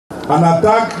an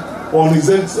attack on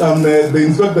the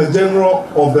Inspector General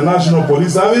of the National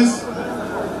Police Service,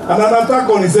 and an attack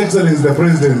on His Excellency the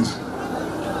President.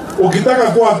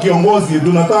 Ukitaka kuwa kiongozi,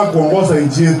 tunataka kuongoza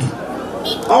nchi yetu.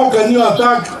 How can you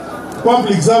attack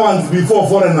public servants before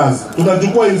foreigners?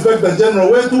 Tunachukua Inspector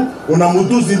General wetu,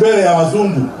 unamutusi mbele ya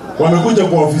wazungu, wamekuja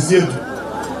kwa ofisi yetu.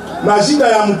 Na shida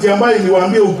ya Mutyambai,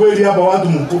 niwaambie ukweli hapa, watu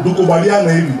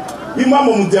tukubaliane hivi. Hii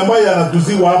mambo Mutyambai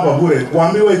anatuziwa hapa bure.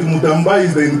 Kuambiwa eti Mutyambai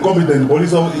is the incompetent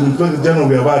police inspector general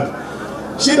we have had.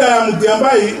 Shida ya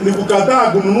Mutyambai ni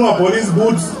kukataa kununua police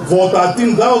boots for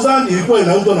 13,000 ilikuwa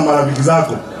inauzwa na marafiki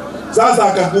zako. Sasa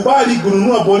akakubali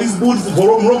kununua police boots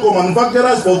from local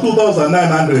manufacturers for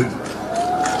 2,900.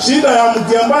 Shida ya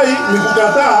Mutyambai ni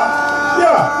kukataa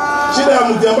shida ya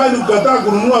Mutyambai ni kukataa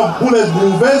kununua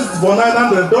bulletproof vests for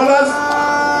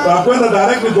 $900 kwenda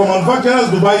directly to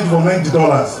manufacturers to buy it for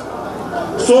 $90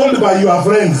 sold by your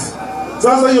friends.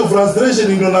 Sasa hiyo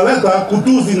frustration inaleta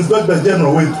kutusi Inspector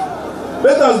General wetu.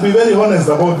 Let us be very honest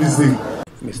about this thing.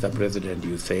 Mr. President,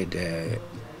 you said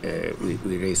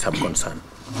we raised some concern.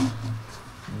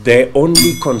 The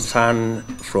only concern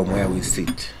from where we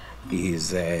sit is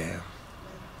the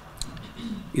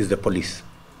police.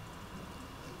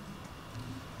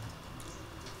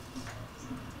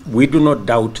 We do not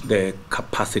doubt the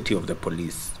capacity of the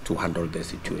police to handle the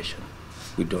situation.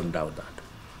 We don't doubt that.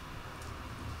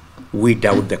 We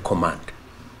doubt the command.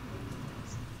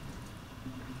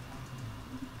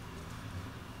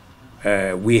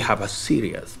 We have a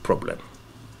serious problem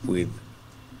with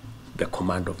the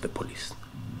command of the police.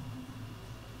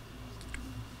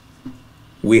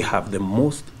 We have the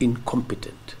most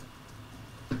incompetent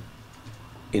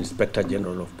Inspector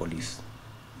General of Police,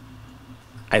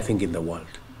 I think, in the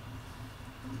world.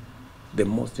 The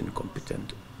most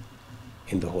incompetent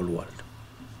in the whole world.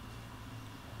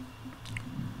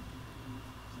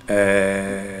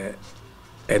 And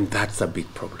that's a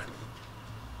big problem.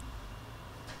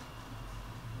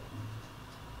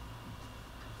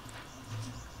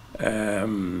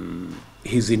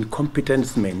 His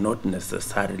incompetence may not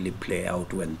necessarily play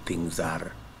out when things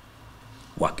are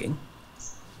working,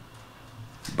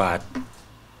 but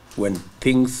when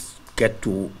things get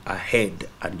to a head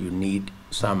and you need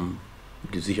some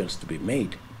decisions to be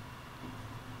made,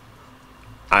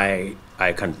 I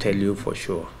can tell you for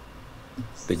sure,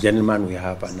 the gentleman we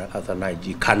have as an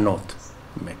IG cannot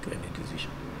make any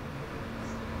decision.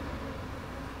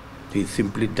 He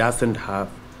simply doesn't have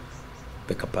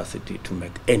the capacity to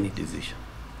make any decision.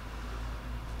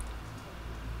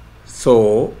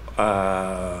 So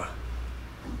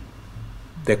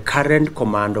the current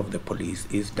command of the police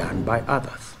is done by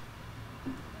others.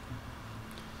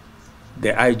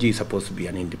 The IG is supposed to be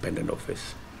an independent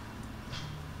office.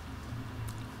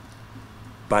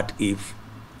 But if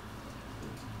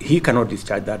he cannot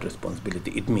discharge that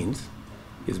responsibility, it means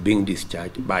it's being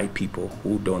discharged by people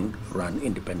who don't run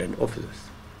independent offices.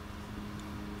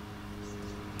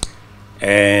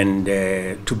 And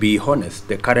to be honest,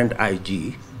 the current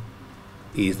IG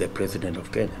is the President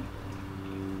of Kenya,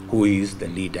 who is the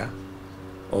leader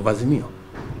of Azimio.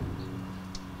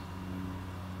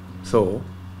 So,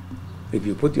 if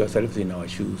you put yourselves in our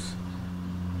shoes,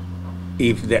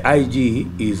 if the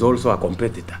IG is also a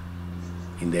competitor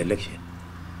in the election,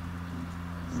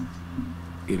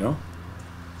 you know,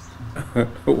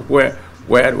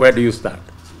 where do you start?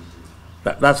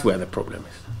 That's where the problem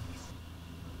is.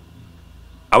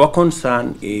 Our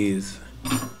concern is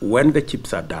when the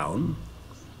chips are down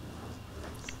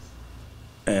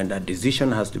and a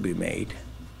decision has to be made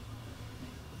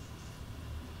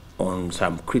on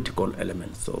some critical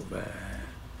elements of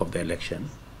the election,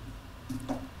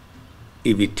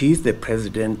 if it is the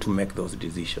president to make those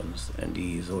decisions and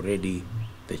he is already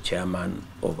the chairman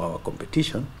of our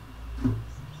competition,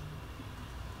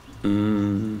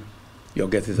 your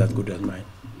guess is as good as mine.